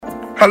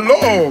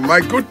Hello, my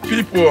good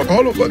people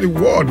all over the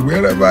world,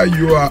 wherever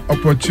you are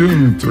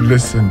opportune to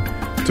listen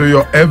to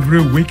your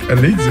every week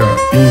elixir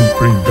in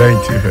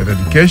preventive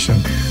education.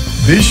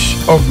 Dish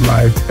of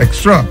Life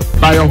Extra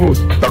by your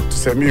host, Dr.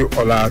 Samuel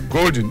Ola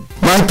Golden.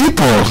 My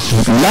people,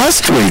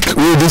 last week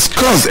we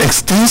discussed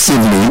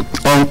extensively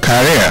on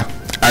career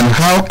and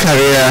how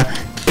career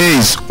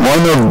is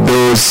one of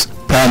those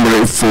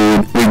primary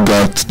food we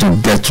got to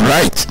get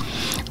right.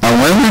 And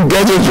when we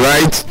get it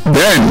right,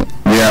 then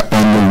we are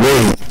on the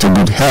way to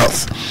good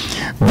health.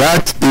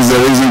 That is the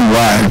reason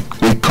why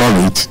we call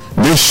it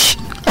Dish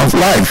of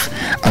Life.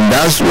 And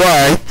that's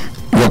why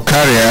your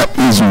career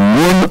is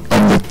one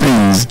of the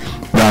things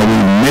that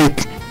will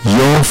make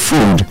your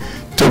food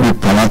to be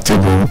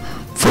palatable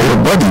for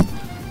your body.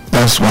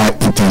 That's why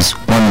it is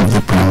one of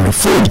the primary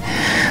food.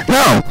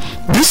 Now,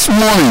 this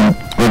morning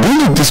we're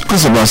going to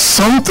discuss about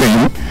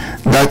something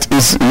that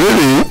is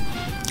really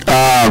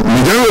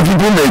majority of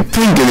people may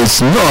think it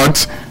is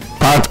not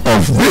part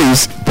of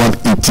this, but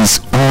it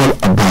is all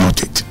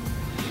about it.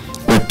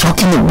 We're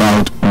talking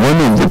about one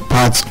of the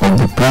parts of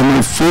the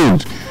primary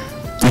food,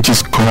 which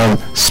is called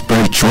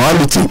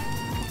spirituality.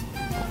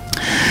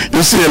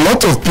 You see, a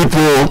lot of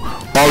people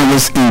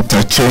always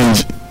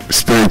interchange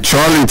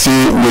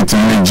spirituality with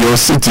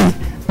religiosity.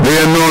 They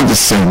are not the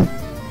same.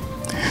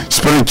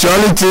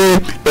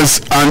 Spirituality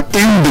is an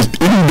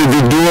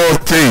individual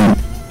thing.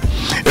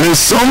 It is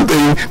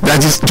something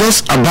that is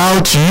just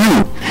about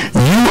you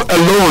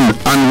alone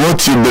and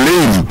what you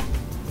believe.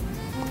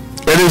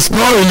 It is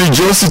not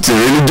religiosity.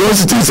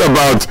 Religiosity is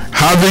about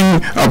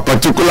having a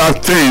particular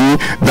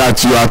thing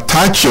that you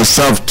attach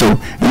yourself to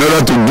in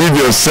order to give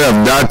yourself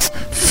that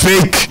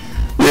fake,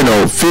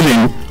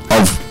 feeling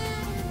of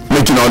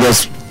making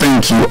others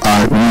think you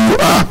are who you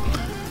are.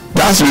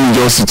 That's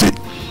religiosity.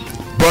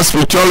 But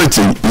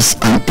spirituality is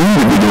an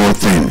individual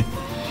thing.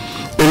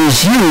 It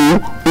is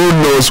you who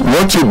knows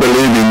what you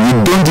believe in. You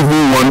don't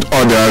even want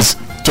others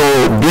to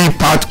be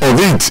part of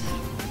it.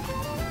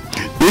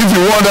 If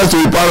you want others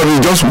to be part of it,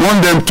 you just want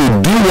them to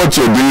do what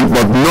you're doing,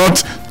 but not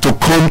to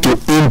come to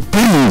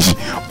impinge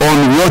on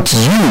what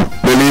you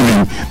believe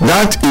in.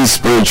 That is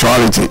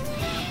spirituality.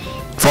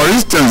 For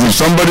instance, if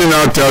somebody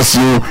now tells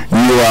you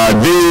you are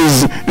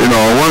this,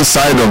 on one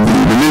side of the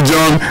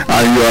religion,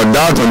 and you are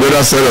that on the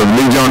other side of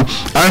religion,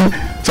 and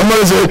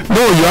somebody say,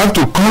 no, you have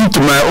to come to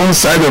my own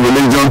side of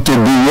religion to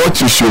be what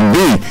you should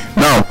be.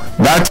 Now,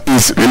 that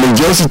is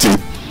religiosity.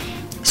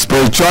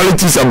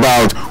 Spirituality is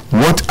about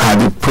what are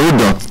the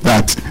products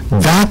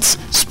that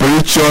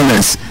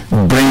spiritualness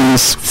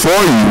brings for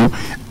you,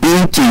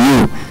 into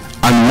you,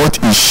 and what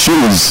it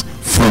shows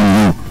from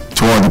you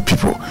to other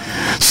people.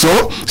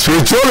 So,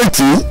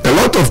 spirituality, a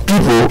lot of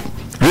people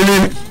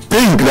really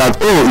think that,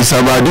 it's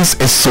about this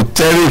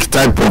esoteric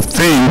type of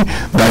thing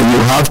that you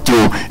have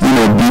to,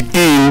 be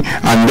in,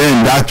 and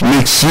then that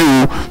makes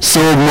you so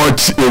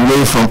much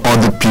away from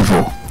other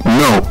people.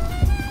 No.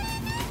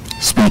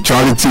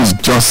 Spirituality is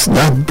just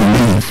that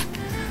belief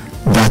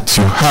that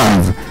you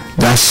have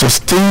that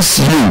sustains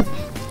you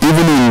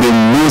even in the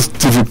most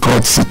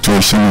difficult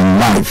situation in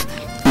life,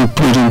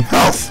 including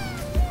health.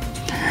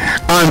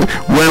 And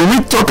when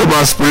we talk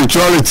about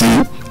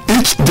spirituality,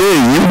 each day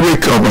you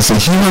wake up as a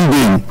human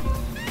being,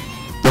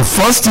 the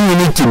first thing you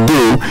need to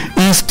do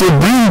is to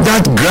bring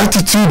that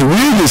gratitude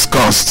we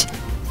discussed.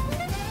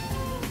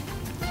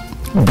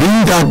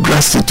 Bring that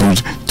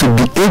gratitude to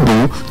be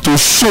able to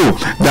show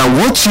that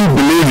what you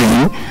believe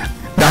in,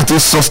 that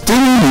is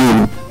sustaining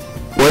you,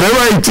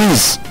 whatever it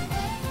is,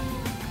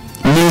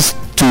 needs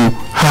to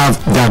have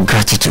that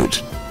gratitude.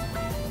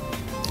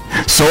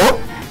 So,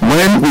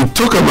 when we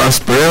talk about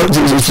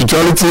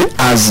spirituality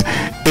as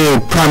a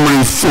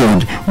primary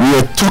food, we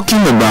are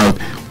talking about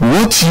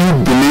what you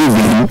believe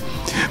in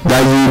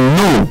that you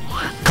know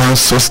can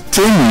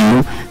sustain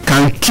you,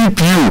 can keep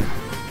you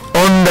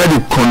under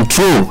the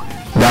control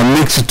that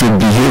makes you to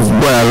behave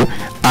well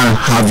and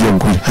have your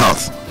good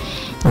health.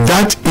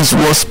 That is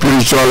what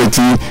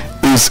spirituality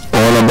is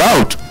all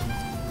about.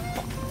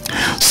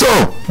 So,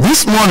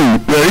 this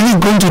morning we're really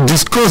going to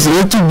discuss a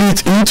little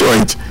bit into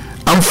it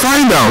and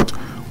find out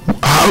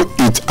how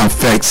it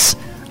affects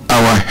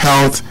our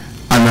health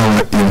and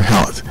our ill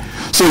health.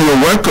 So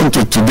you're welcome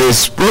to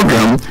today's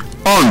program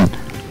on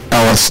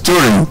our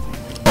story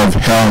of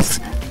health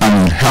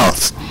and ill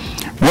health.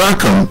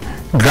 Welcome,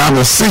 grab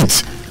a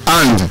seat,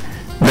 and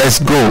let's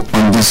go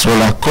on this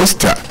roller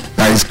coaster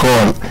that is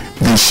called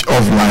Dish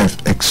of Life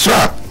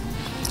Extra.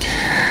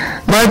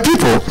 My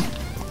people,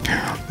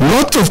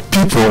 lot of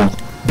people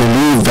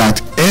believe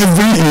that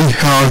every ill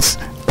health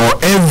or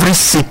every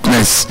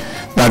sickness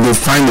that they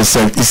find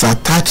themselves is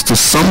attached to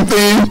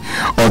something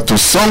or to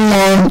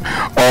someone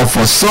or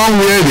for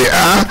somewhere they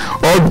are,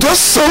 or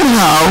just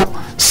somehow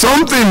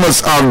something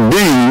must have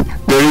been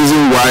the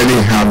reason why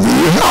they have the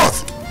ill health.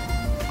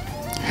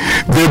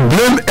 They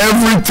blame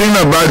everything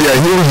about their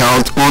ill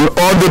health on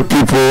other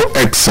people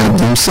except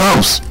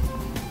themselves.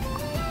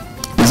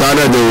 It's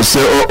either they will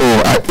say,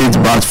 I ate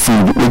bad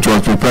food which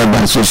was prepared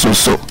by so.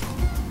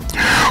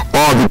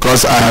 Or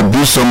because I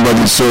abused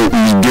somebody so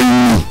he's doing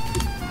me.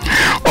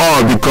 Or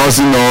because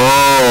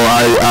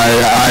I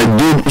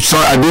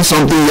did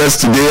something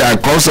yesterday, I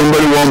called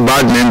somebody one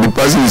bad name, the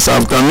person is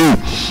after me.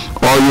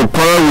 Or you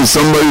quarrel with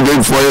somebody the day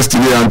before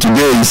yesterday and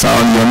today it's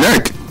on your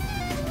neck.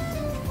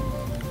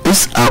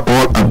 These are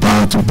all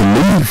about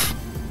belief.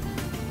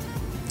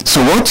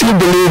 So what you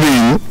believe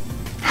in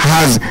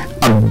has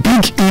a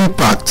big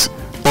impact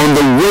on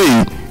the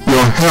way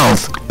your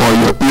health or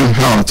your ill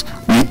health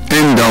will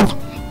end up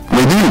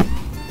with you,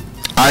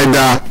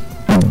 either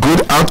with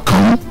good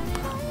outcome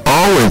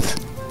or with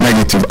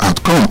negative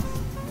outcome.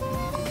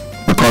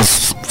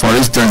 Because, for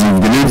instance, you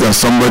believe that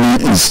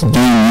somebody is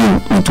doing you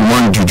with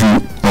one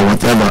juju or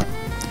whatever,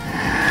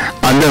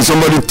 and then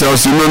somebody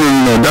tells you,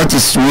 no, that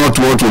is not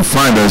what you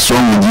find that's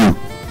wrong with you.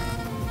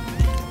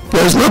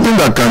 There's nothing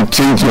that can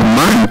change your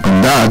mind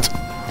on that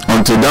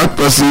until that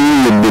person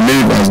you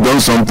believe has done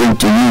something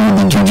to you with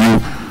the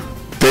juju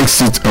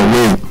takes it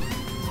away,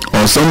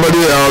 or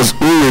somebody else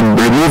who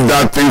will remove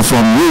that thing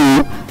from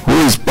you, who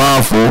is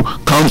powerful,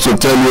 comes to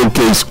tell you,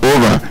 okay, it's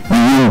over, you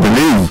won't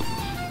believe.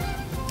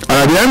 And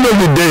at the end of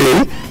the day,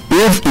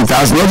 if it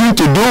has nothing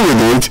to do with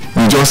it,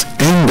 you just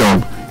end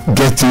up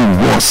getting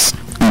worse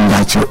in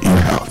that your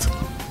ill health.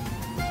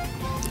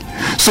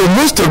 So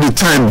most of the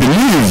time,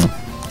 belief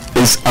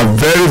is a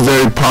very,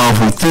 very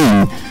powerful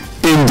thing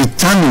in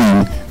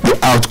determining the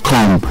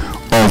outcome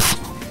of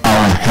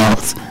our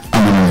health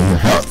and our ill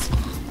health.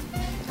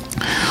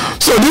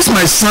 So this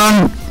might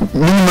sound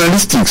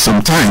minimalistic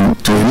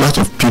sometimes to a lot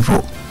of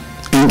people,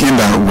 thinking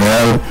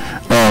that,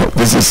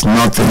 this is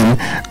nothing,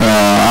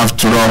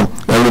 after all,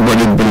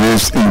 everybody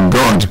believes in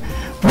God.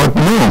 But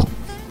no,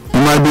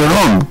 you might be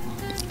wrong.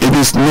 It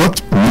is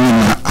not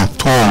minimal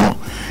at all.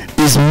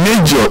 It's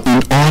major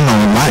in all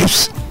our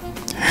lives.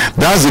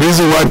 That's the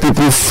reason why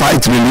people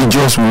fight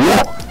religious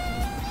war.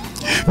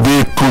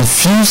 They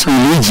confuse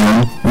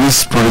religion with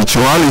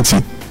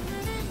spirituality.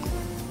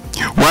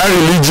 While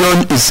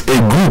religion is a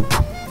group,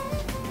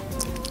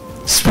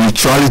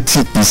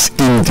 spirituality is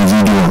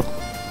individual.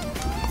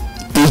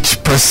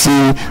 Each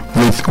person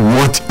with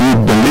what he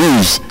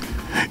believes,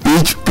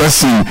 each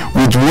person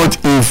with what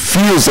he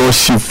feels or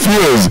she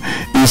feels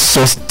is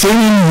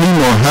sustaining him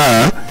or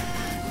her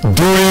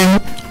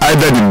during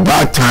either the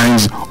bad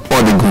times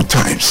or the good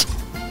times.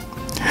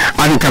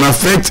 And it can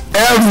affect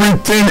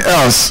everything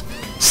else,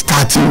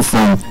 starting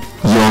from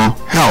your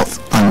health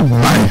and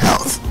my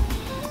health.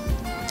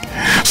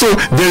 So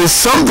there is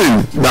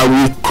something that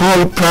we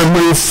call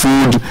primary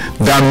food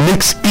that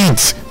makes it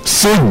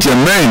so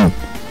germane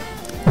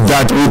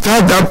that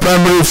without that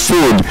primary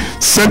food,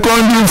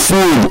 secondary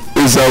food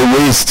is a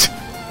waste.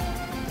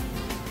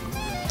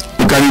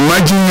 You can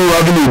imagine you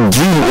having a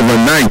dream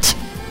overnight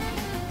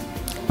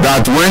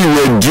that when you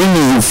were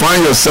dreaming you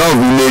find yourself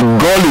in a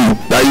gully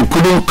that you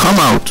couldn't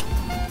come out.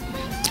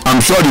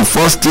 I'm sure the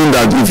first thing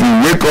that if you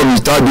wake up you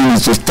start doing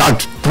is to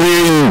start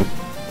praying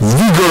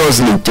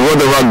vigorously to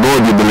whatever God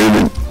you believe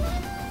in.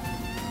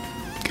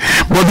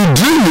 But the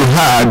dream you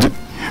had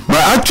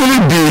might actually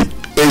be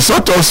a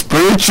sort of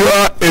spiritual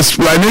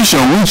explanation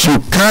which you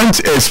can't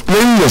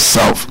explain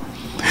yourself.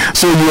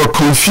 So you are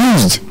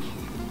confused.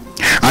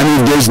 And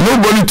if there's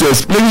nobody to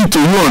explain it to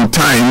you on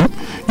time,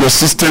 your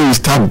system will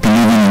start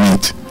believing in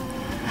it.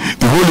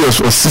 The whole of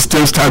your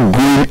system start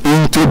going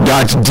into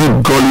that deep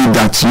gully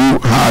that you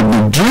had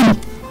the dream.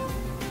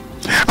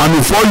 And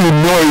before you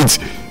know it,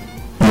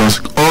 your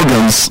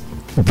organs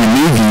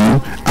believe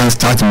you and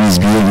start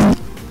misbehaving.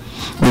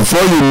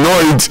 Before you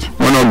know it,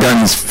 one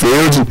organ is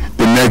failed,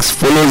 the next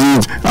follows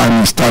it,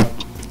 and you start,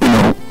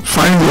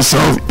 find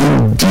yourself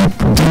in deep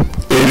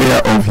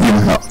area of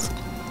ill health.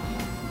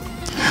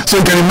 So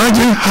you can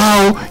imagine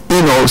how,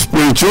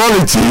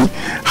 spirituality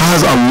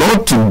has a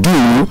lot to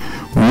do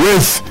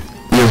with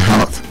ill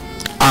health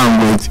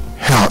and with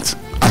health,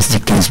 as the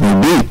case may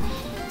be.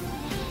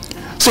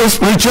 So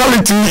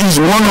spirituality is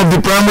one of the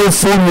primary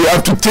food we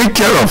have to take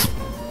care of.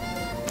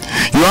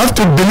 You have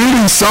to believe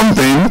in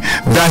something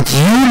that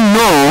you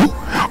know,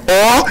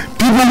 or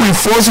people will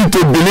force you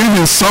to believe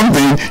in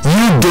something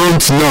you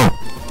don't know.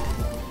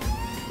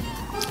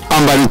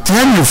 And by the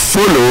time you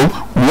follow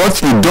what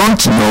you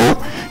don't know,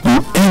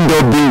 you end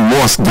up being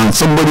worse than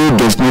somebody who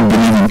does not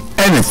believe in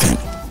anything.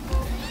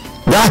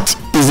 That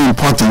is the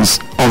importance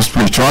of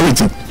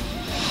spirituality.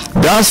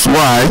 That's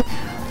why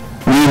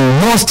we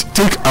must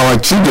take our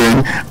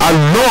children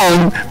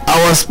along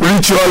our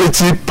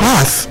spirituality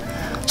path,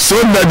 so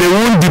that they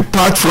won't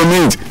depart from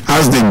it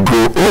as they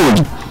grow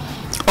old.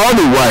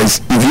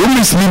 Otherwise, if you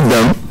mislead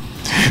them,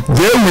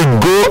 they will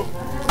go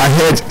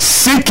ahead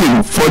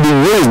seeking for the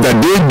ways that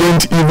they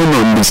don't even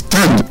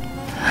understand.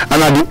 And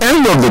at the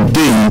end of the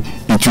day,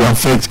 it will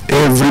affect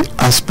every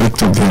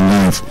aspect of their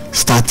life,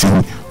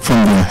 starting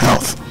from their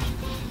health.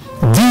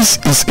 This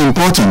is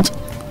important,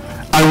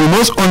 and we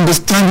must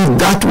understand it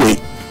that way.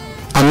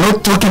 I'm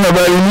not talking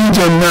about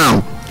religion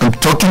now. I'm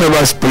talking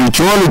about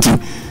spirituality.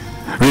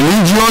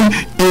 Religion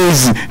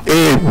is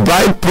a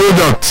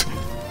byproduct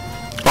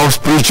of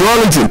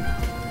spirituality.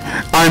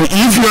 And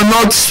if you're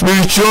not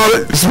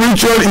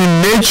spiritual in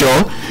nature,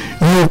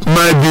 you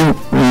might be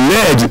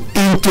led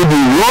into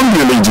the wrong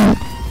religion.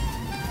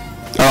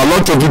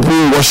 lot of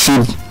people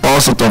worship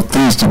all sorts of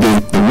things today.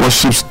 They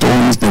worship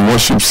stones, they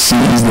worship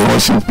seas, they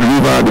worship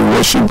river, they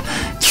worship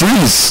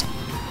trees,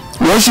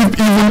 worship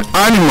even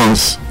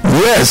animals.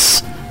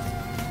 Yes.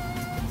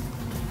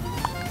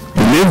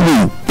 Believe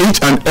me,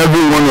 each and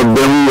every one of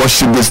them who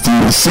worship this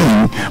thing you're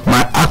seeing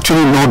might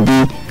actually not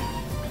be,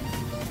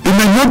 they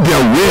may not be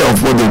aware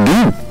of what they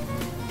do.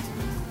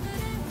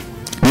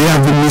 They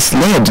have been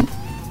misled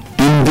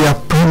in their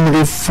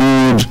primary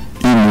food,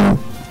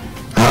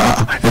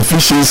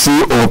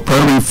 efficiency or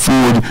primary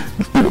food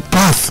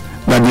path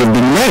that they've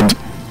been led.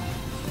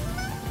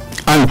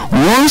 And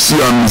once you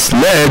are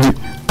misled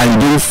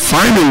and you don't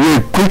find a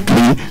way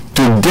quickly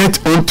to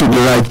get onto the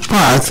right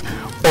path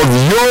of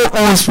your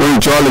own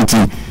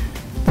spirituality,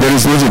 there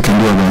is nothing you can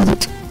do about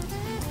it.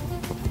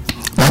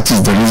 That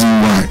is the reason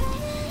why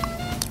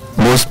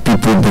most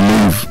people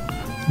believe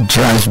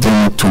drives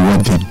them to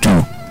what they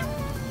do.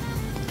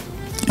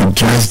 It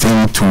drives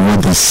them to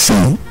what they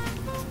say.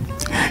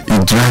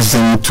 It drives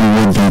them to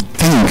what they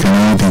think and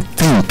how they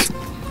think.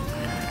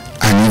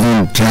 And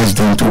even drives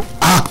them to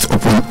act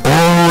upon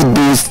all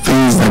those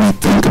things that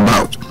they think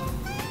about.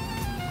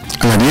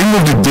 And at the end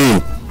of the day,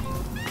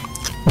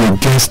 they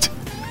get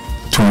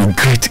to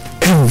regret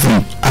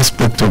every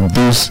aspect of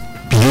those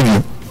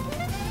behavior.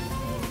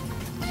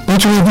 But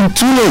it will have been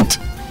too late.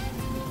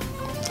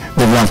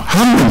 They will have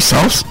harmed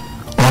themselves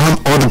or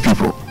harmed other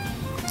people.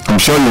 I'm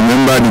sure you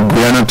remember the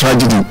Guyana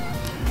tragedy,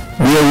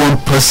 where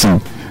one person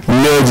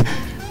led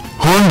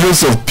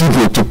hundreds of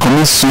people to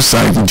commit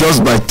suicide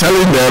just by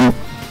telling them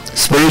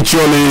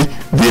spiritually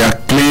they are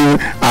clean,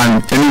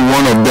 and any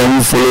one of them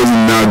who follows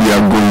him now, they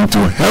are going to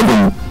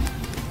heaven,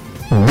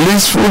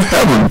 blissful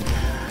heaven.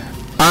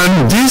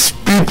 And these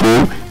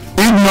people,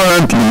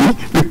 ignorantly,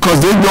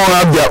 because they don't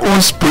have their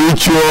own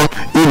spiritual,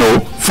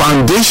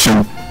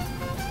 foundation,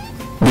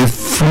 they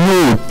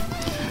flow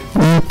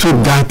into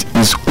that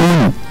his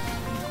own,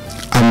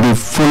 and they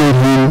follow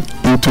him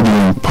into the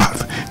wrong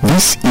path.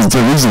 This is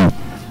the reason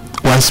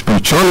why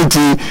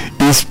spirituality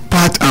is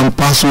part and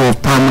parcel of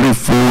primary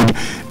food.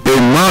 A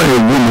man or a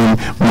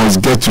woman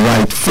must get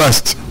right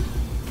first.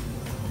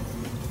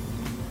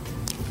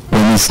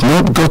 When it's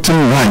not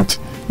gotten right,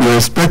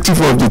 irrespective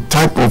of the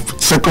type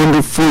of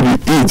secondary food you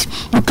eat,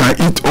 you can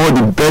eat all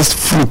the best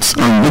fruits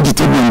and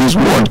vegetables in this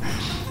world.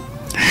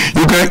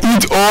 You can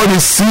eat all the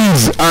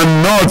seeds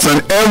and nuts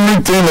and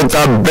everything that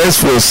are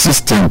best for your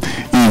system.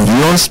 If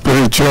your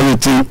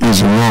spirituality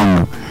is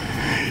wrong,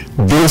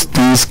 those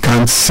things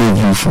can't save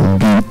you from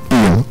being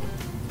ill.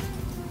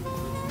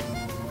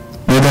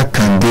 Neither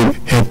can they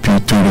help you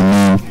to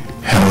remain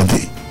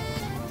healthy.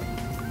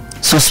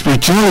 So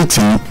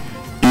spirituality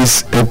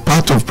is a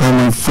part of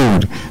primary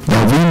food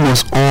that we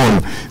must all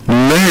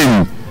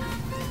learn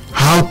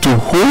how to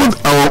hold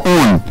our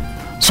own,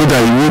 so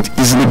that you won't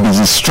easily be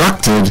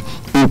distracted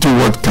into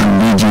what can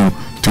lead you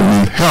to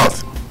real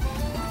health.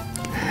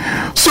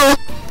 So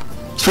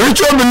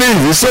spiritual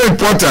belief is so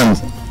important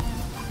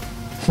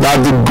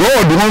that the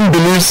God one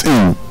believes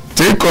in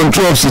take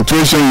control of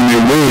situation in a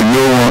way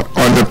no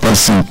other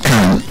person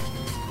can.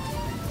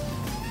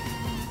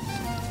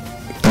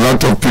 A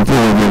lot of people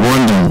will be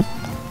wondering,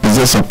 is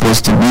there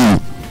supposed to be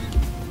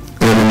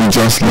a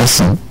religious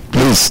lesson?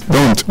 Please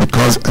don't,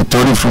 because I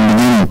told you from the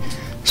beginning,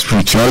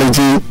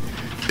 spirituality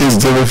is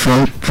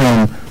different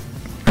from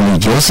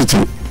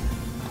religiosity.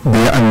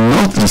 They are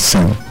not the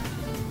same.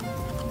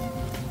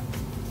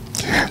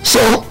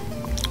 So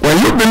when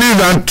you believe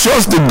and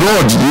trust the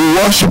God you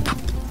worship,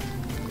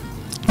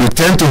 you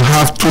tend to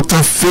have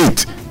total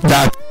faith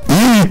that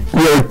He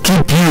will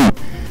keep you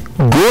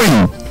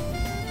going.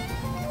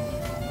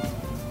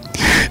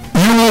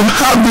 You will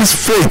have this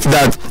faith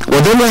that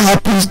whatever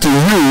happens to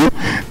you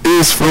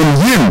is from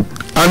Him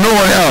and no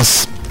one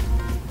else.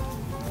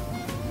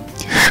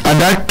 And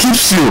that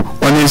keeps you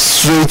on a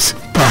straight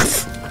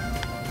path.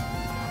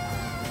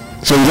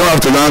 So you don't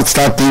have to now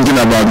start thinking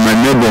about my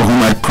neighbor whom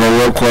I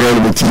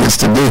quarreled with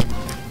yesterday,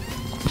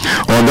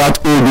 or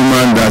that old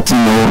woman that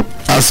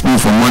asked me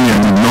for money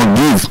and did not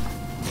give,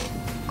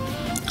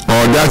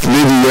 or that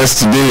lady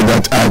yesterday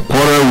that I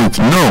quarreled with.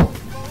 No.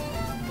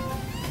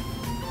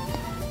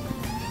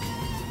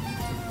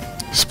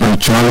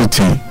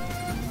 Spirituality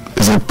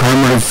is a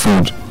primary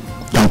food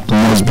that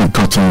must be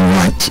gotten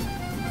right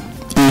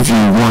if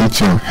you want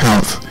your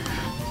health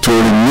to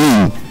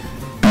remain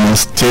in a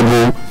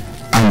stable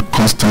and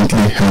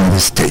constantly healthy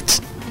state.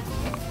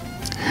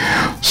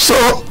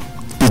 So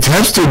it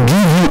helps to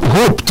give you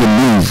hope to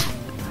live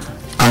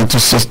and to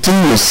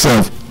sustain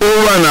yourself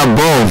over and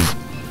above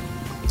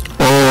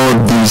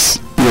all this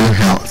ill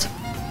health,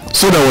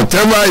 so that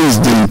whatever is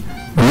the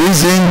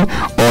reason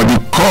or the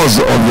cause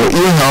of your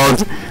ill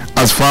health,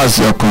 as far as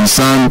you are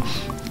concerned,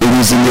 it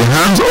is in the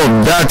hands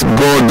of that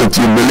God that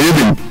you believe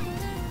in.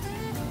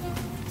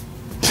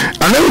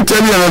 And let me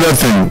tell you another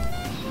thing.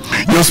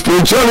 Your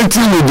spirituality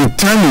will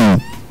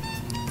determine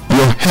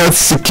your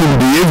health-seeking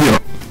behavior.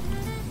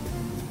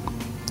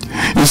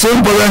 It's so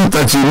important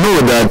that you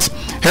know that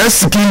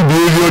health-seeking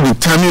behavior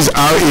determines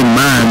how a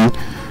man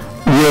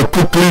will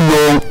quickly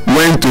know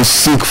when to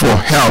seek for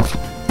help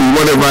in in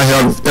whatever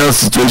health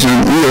situation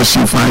he or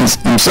she finds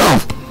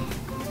himself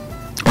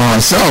or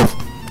herself.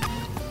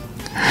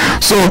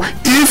 So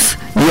if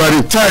you are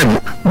the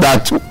type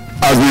that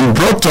has been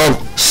brought up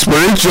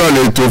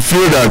spiritually to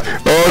feel that,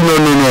 oh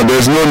no,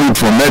 there's no need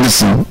for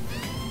medicine,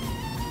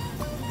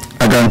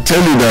 I can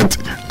tell you that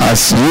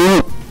as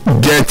you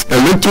get a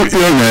little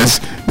illness,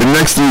 the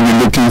next thing you'll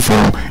be looking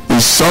for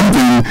is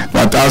something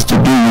that has to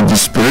do with the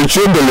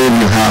spiritual belief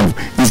you have,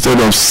 instead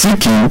of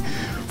seeking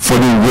for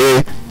the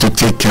way to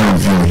take care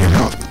of your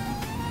health.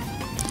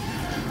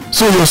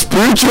 So your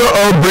spiritual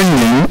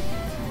upbringing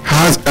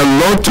has a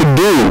lot to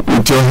do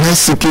with your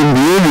health-seeking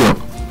behavior.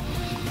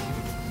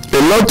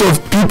 A lot of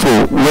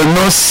people will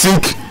not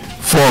seek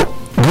for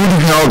good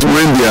health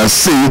when they are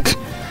sick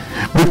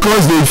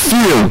because they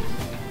feel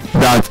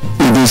that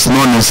it is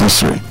not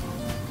necessary.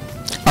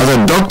 As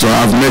a doctor,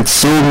 I've met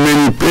so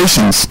many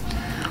patients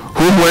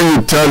whom, when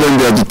you tell them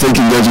they have to take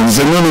injections,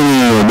 they say,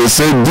 no. They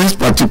say this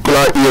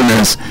particular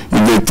illness,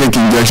 if they take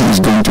injection, is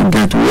going to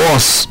get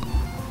worse.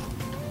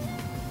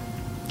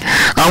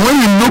 And when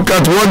you look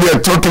at what they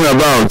are talking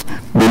about,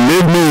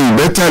 believe me, you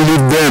better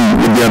leave them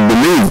with their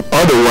belief.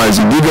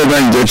 Otherwise, you give them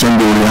that injection,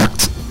 they will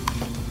react.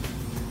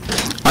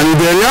 And if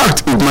they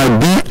react, it might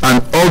be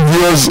an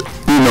obvious,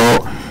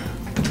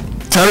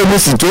 terrible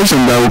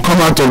situation that will come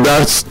out of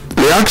that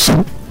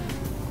reaction.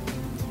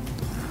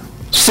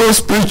 So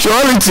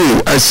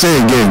spirituality, I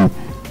say again,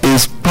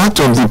 is part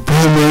of the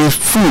primary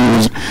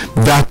foods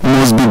that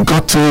must be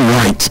gotten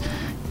right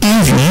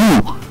if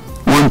you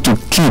want to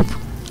keep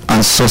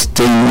and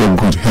sustain your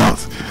good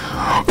health.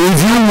 If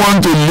you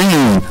want to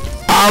live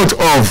out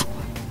of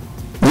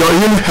your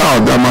ill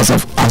health that must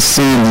have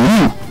assailed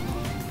you,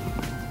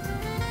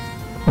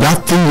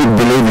 that thing you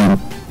believe in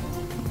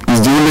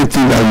is the only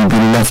thing that you'll be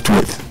left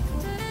with.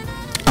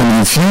 And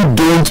if you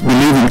don't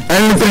believe in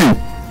anything,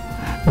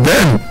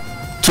 then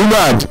too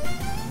bad.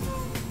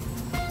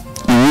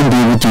 You won't be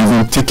able to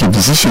even take a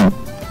decision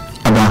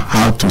about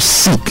how to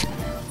seek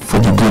for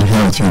the good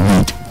health you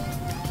need.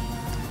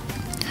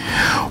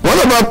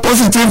 What about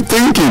positive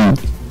thinking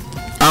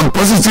and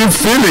positive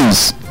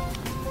feelings?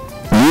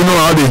 Do you know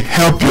how they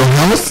help your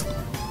health?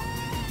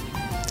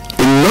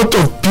 A lot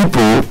of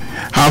people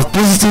have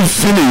positive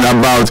feeling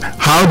about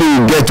how they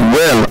will get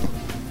well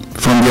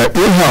from their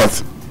ill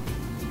health.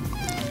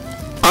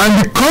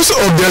 And because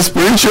of their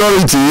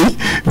spirituality,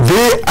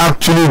 they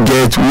actually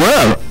get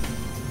well.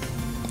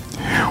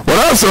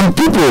 Whereas some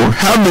people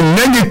have the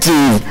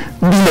negative,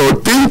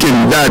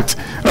 thinking that,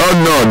 oh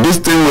no, this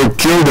thing will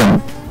kill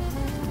them.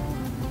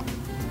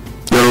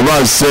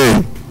 Yoruba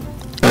say,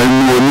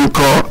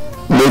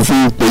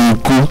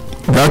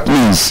 that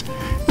means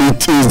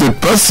it is the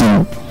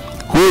person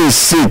who is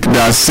sick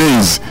that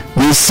says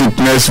this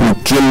sickness will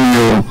kill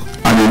you,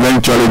 and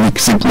eventually the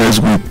sickness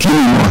will kill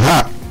him or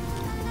her.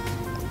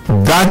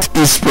 That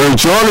is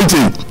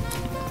spirituality.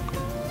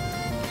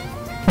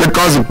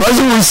 Because the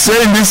person who is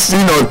saying this,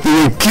 will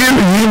kill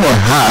him or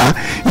her,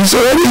 is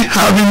already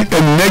having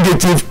a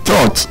negative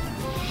thought.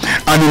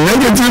 And the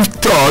negative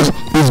thought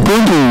is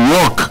going to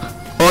work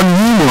on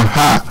him or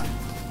her.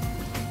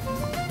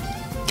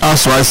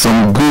 That's why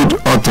some good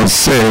authors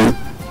say,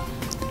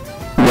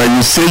 when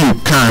you say you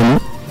can,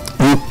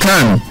 you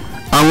can.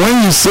 And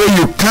when you say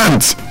you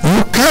can't,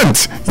 you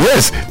can't.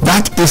 Yes,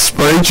 that is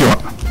spiritual.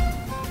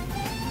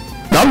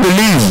 That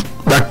belief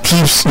that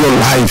keeps your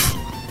life.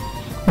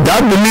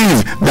 That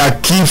belief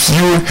that keeps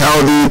you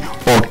healthy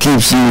or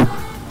keeps you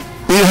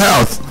ill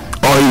health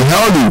or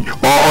unhealthy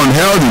or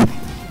unhealthy.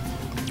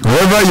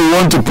 However you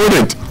want to put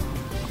it.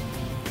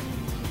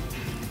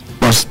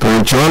 But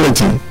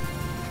spirituality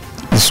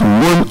is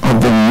one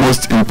of the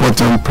most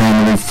important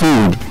primary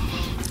food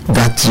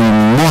that you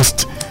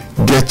must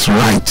get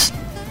right.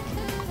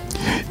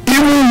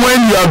 Even when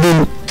you have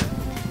been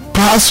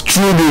passed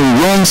through the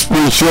wrong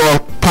spiritual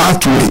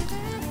pathway,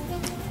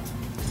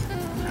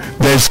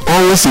 there's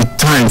always a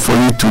time for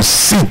you to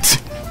sit,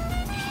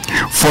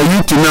 for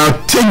you to now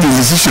take the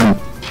decision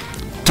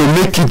to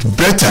make it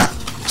better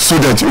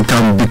so that you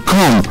can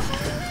become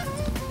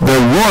the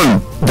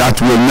one that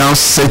will now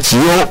set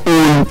your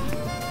own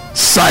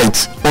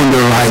sight on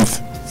the right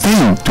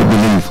thing to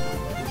believe.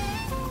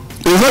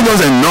 It's not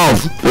just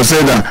enough to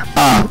say that,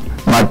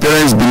 my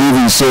parents believe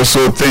in so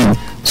thing,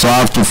 so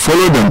I have to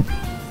follow them.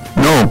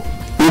 No,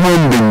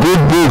 even the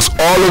good books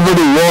all over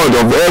the world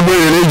of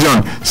every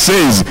religion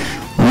says,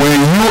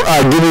 when you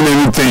are doing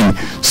anything,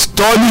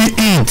 study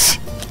it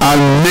and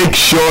make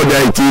sure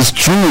that it is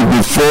true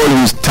before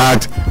you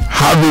start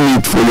having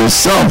it for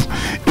yourself.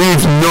 If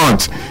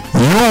not,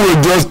 you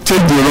will just take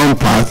the wrong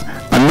path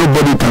and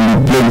nobody can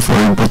be blamed for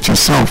it but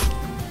yourself.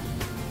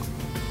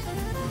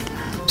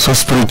 So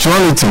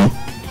spirituality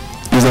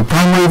is the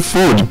primary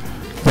food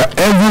that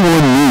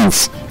everyone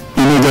needs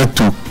in order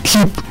to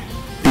keep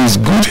his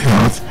good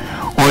health,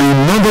 or in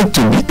order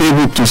to be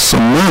able to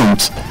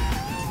surmount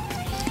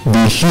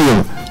the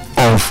hill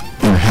of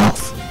ill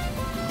health.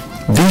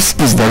 This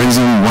is the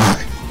reason why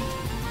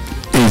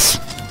it's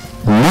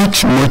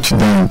much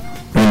than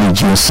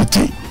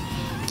religiosity.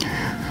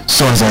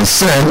 So as I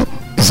said,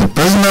 it's a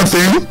personal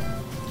thing.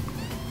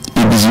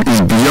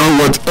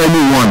 what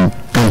anyone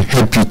can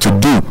help you to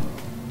do.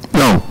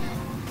 No.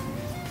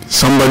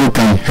 Somebody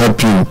can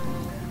help you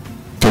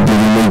to be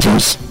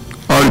religious.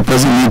 All the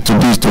person needs to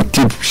do is to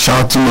keep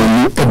shouting on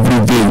you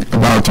every day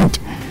about it.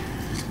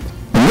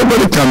 But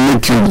nobody can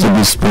make you to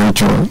be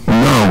spiritual.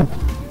 No.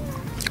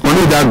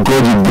 Only that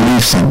God you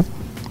believe in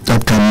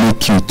that can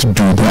make you to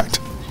do that.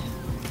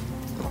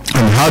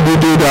 And how do you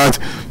do that?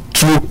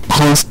 Through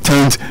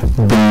constant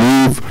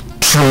belief,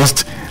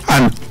 trust,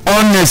 and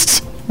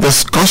honest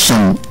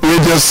discussion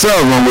with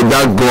yourself and with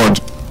that God.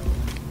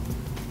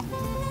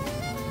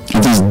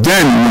 It is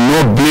then you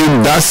will not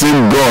blame that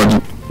same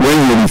God when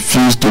you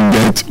refuse to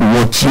get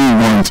what you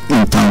want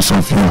in terms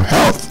of your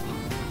health.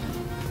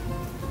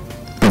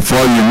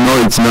 Before you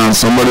know it now,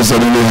 somebody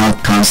suddenly has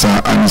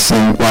cancer and is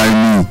saying, why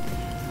me?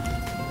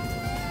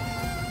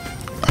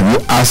 Have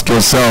you asked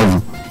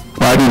yourself,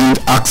 why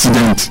didn't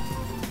accident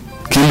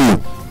kill you?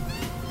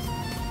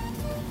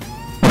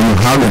 When you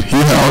have it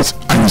healed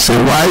and you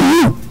say, why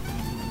you?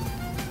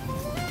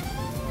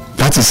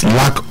 That is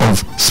lack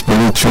of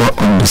spiritual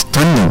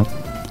understanding.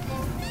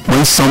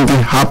 When something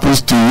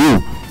happens to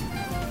you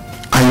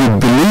and you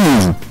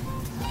believe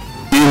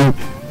in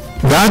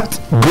that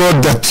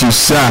God that you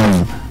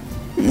serve,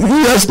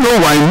 there's no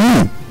why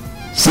me.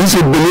 Since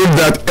you believe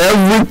that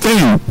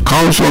everything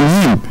comes from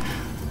Him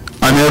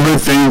and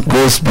everything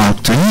goes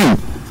back to Him.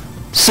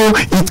 So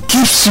it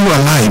keeps you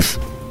alive.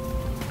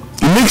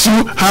 It makes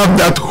you have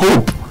that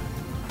hope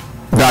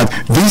that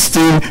this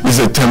thing is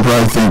a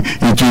temporary thing.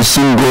 It will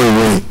soon go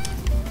away.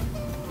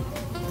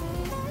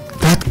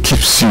 That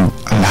keeps you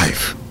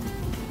alive.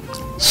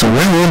 So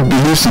when one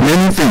believes in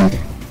anything,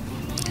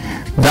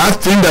 that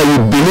thing that you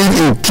believe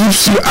in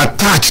keeps you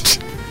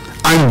attached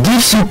and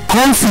gives you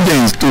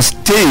confidence to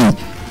stay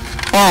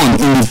on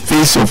in the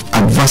face of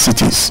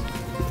adversities.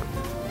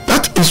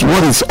 That is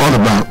what it's all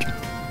about.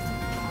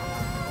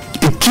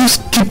 It keeps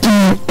keeping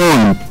you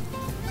on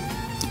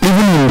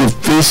even in the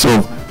face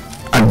of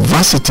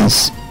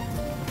adversities,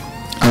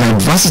 and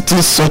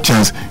adversities such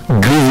as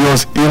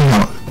grievous ill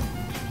health,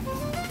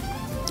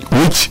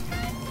 which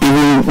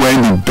even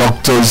when the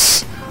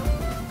doctors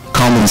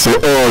come and say,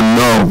 oh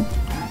no,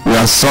 we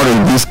are sorry,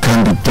 this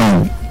can't be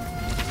done,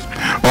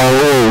 or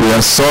oh, we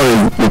are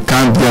sorry, we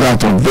can't get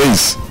out of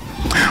this,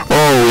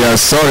 oh, we are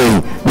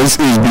sorry, this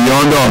is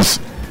beyond us.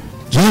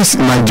 Yes, it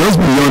might just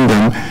be beyond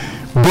them,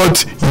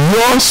 but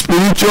your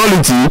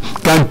spirituality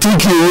can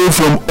take you away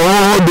from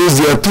all those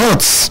their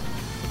thoughts,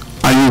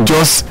 and you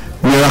just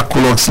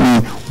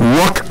miraculously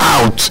walk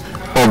out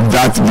of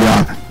that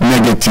their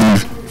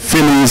negative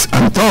feelings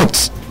and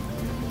thoughts.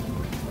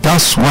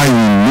 That's why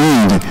you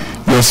need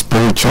your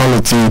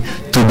spirituality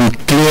to be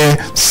clear,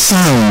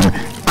 sound,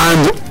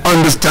 and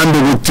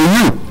understandable to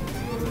you.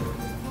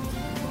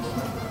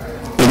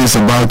 It is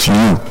about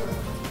you.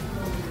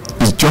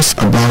 It's just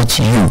about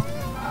you.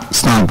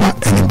 It's not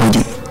about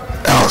anybody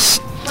else.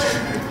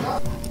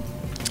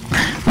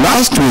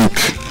 Last week,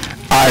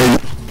 I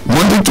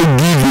wanted to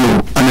give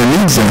you an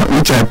elixir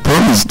which I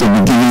promised to be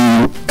giving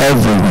you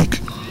every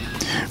week,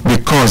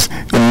 because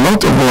a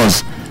lot of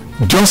us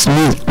just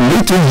need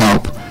little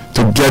help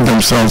to get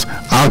themselves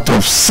out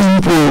of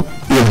simple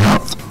ill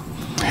health.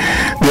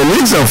 The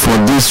elixir for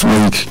this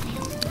week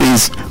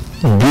is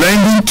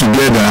blending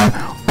together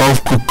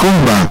of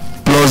cucumber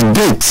plus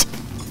date.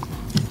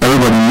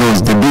 Everybody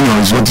knows the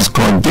Dabino is what is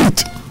called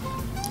date.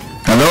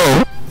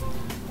 Hello?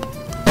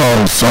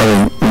 Oh,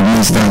 sorry, we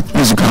missed that.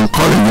 Please, you can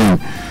call again.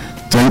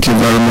 Thank you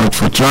very much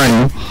for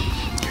trying.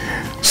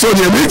 So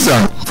the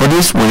elixir for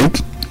this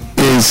week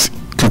is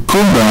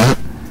cucumber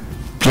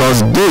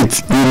plus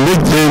date. You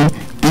make them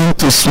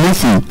into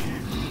smoothie.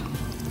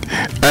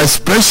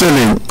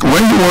 Especially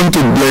when you want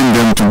to blend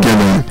them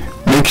together,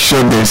 make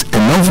sure there's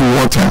enough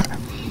water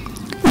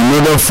in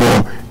order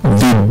for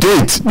the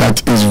date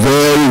that is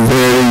very,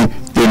 very,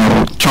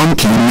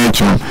 chunky in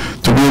nature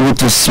to be able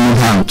to smooth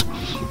out.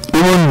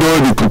 Even though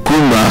the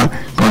cucumber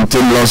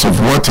contains lots of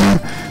water,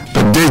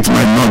 the date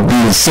might not be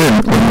the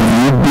same. When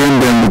you blend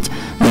them with,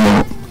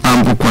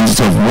 ample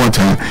quantity of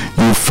water,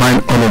 you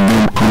find all of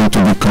them come to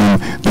become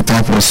the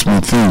type of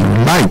smoothie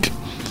you like.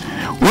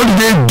 What do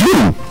they do?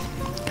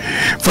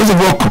 First of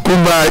all,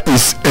 cucumber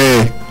is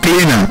a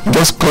cleaner.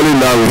 Just call it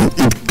that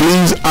way. It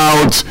cleans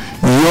out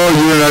your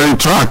urinary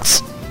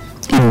tracts.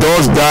 It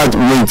does that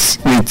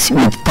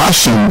with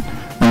passion.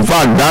 In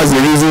fact, that's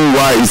the reason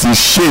why it is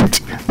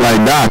shaped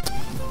like that.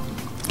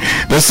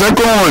 The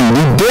second one,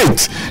 the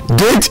date.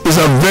 Date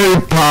is a very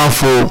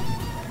powerful,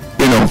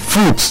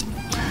 fruit.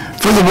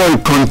 First of all,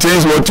 it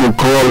contains what you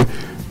call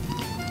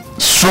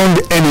strong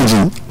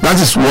energy.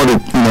 That is what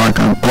I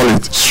can call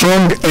it.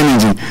 Strong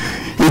energy.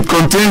 It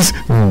contains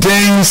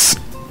dense,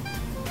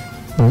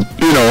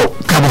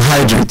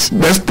 carbohydrates.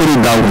 Let's put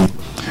it that way.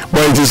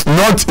 But it is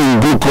not in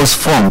glucose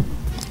form.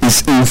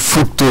 It's in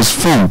fructose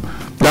form.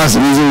 That's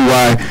the reason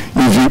why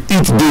if you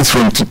eat dates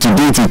from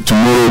today to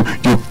tomorrow,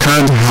 you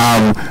can't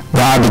have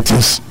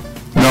diabetes.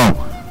 No,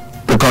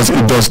 because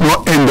it does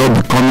not end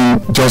up becoming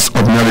just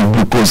ordinary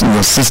glucose in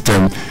your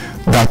system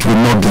that will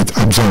not get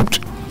absorbed.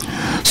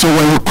 So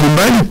when you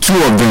combine the two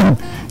of them,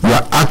 you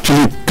are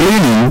actually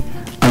cleaning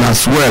and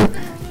as well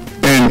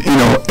and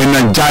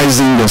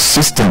energizing your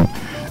system.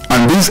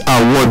 And these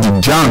are what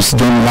the germs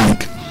don't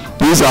like.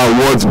 These are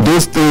what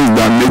those things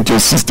that make your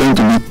system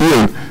to be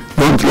ill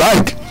don't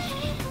like.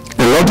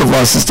 A lot of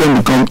our system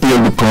become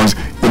ill because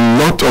a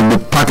lot of the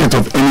packet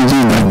of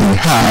energy that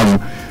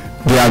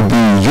they have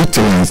been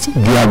utilized,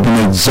 they have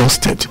been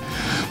exhausted.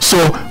 So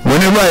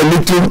whenever a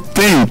little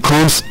thing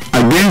comes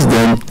against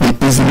them,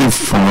 they easily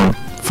fall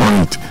for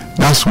it.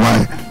 That's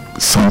why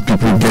some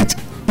people get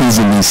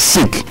easily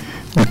sick,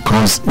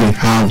 because they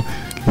have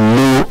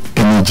low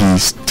energy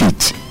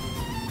state.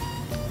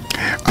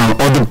 And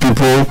other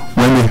people,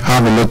 when they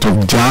have a lot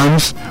of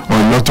germs or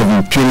a lot of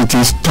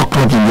impurities stuck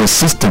up in their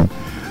system,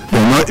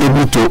 they're not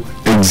able to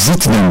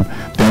exit them,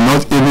 they're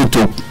not able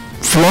to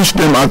flush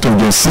them out of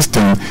their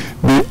system,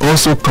 they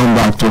also come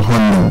back to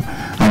haunt them.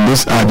 And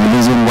these are the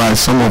reason why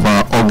some of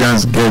our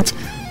organs get,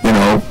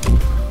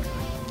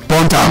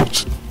 burnt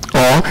out,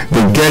 or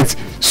they get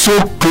so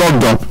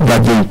clogged up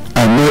that they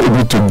are not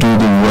able to do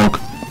the work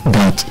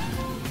that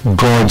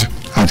God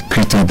had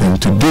created them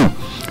to do.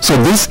 So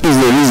this is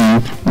the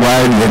reason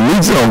why the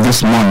elixir of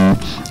this morning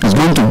is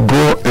going to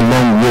go a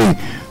long way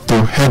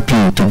to help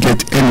you to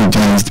get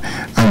energized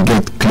and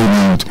get clean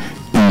out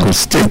in good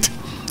state.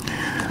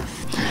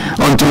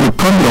 Until we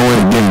come your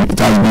way again, it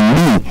has been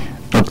me,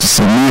 Dr.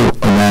 Samuel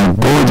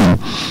Golden,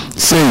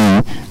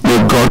 saying,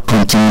 may God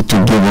continue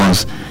to give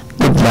us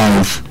good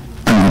life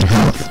and good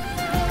health.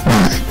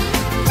 Bye.